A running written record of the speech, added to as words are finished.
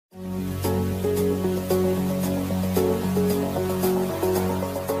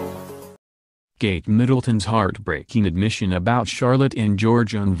Kate Middleton's heartbreaking admission about Charlotte and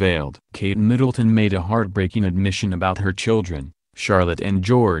George unveiled. Kate Middleton made a heartbreaking admission about her children, Charlotte and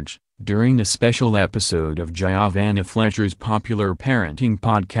George, during a special episode of Giovanna Fletcher's popular parenting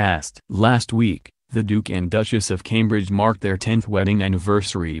podcast. Last week, the Duke and Duchess of Cambridge marked their 10th wedding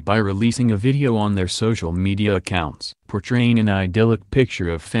anniversary by releasing a video on their social media accounts, portraying an idyllic picture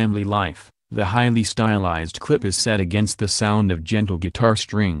of family life. The highly stylized clip is set against the sound of gentle guitar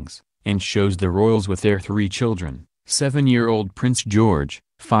strings, and shows the royals with their 3 children, 7-year-old Prince George,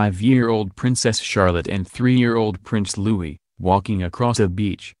 5-year-old Princess Charlotte and 3-year-old Prince Louis, walking across a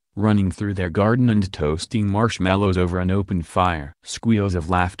beach, running through their garden and toasting marshmallows over an open fire. Squeals of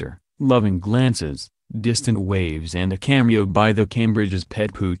laughter, loving glances, distant waves and a cameo by the Cambridge's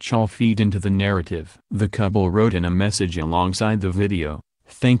pet pooch all feed into the narrative. The couple wrote in a message alongside the video,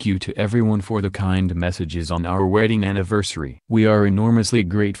 "Thank you to everyone for the kind messages on our wedding anniversary. We are enormously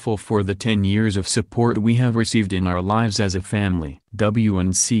grateful for the 10 years of support we have received in our lives as a family."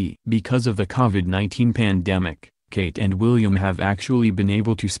 W&C. Because of the COVID-19 pandemic, Kate and William have actually been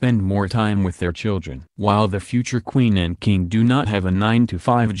able to spend more time with their children. While the future Queen and King do not have a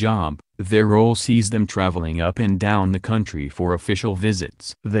 9-to-5 job, their role sees them traveling up and down the country for official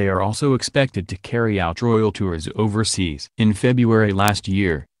visits. They are also expected to carry out royal tours overseas. In February last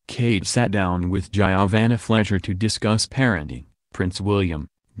year, Kate sat down with Giovanna Fletcher to discuss parenting. Prince William,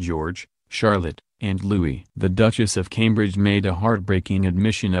 George, Charlotte, and Louis. The Duchess of Cambridge made a heartbreaking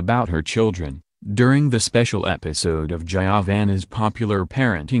admission about her children during the special episode of Giovanna's popular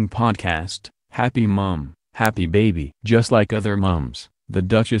parenting podcast, Happy Mum, Happy Baby. Just like other mums, the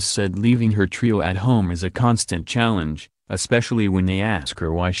Duchess said leaving her trio at home is a constant challenge, especially when they ask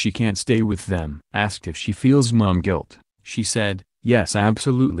her why she can't stay with them. Asked if she feels mum guilt, she said, "Yes,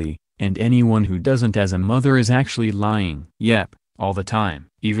 absolutely, and anyone who doesn't as a mother is actually lying." "Yep, all the time."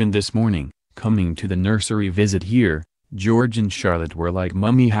 Even this morning, coming to the nursery visit here, George and Charlotte were like,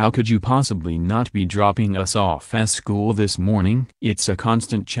 "Mummy, how could you possibly not be dropping us off at school this morning?" It's a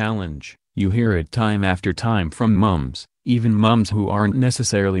constant challenge. You hear it time after time from mums, even mums who aren't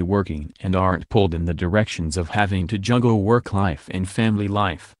necessarily working and aren't pulled in the directions of having to juggle work life and family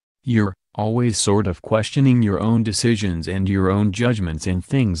life. You're always sort of questioning your own decisions and your own judgments and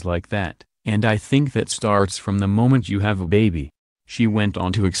things like that, and I think that starts from the moment you have a baby. She went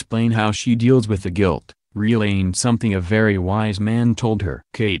on to explain how she deals with the guilt, relaying something a very wise man told her.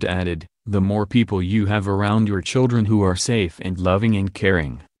 Kate added, "The more people you have around your children who are safe and loving and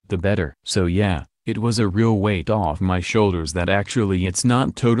caring, the better." So yeah, it was a real weight off my shoulders that actually it's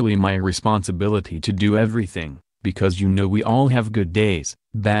not totally my responsibility to do everything, because we all have good days,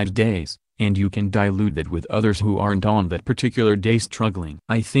 bad days, and you can dilute that with others who aren't on that particular day struggling.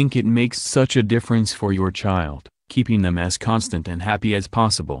 I think it makes such a difference for your child, keeping them as constant and happy as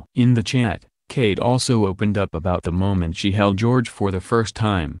possible. In the chat, Kate also opened up about the moment she held George for the first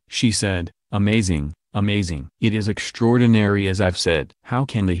time. She said, "Amazing, amazing. It is extraordinary, as I've said. How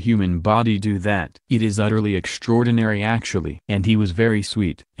can the human body do that? It is utterly extraordinary actually." And he was very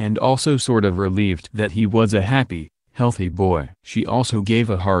sweet, and also sort of relieved that he was a happy, healthy boy. She also gave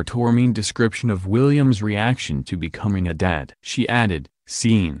a heartwarming description of William's reaction to becoming a dad. She added,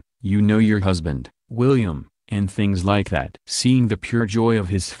 "Seeing, your husband, William, and things like that. Seeing the pure joy of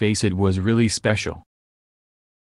his face, it was really special."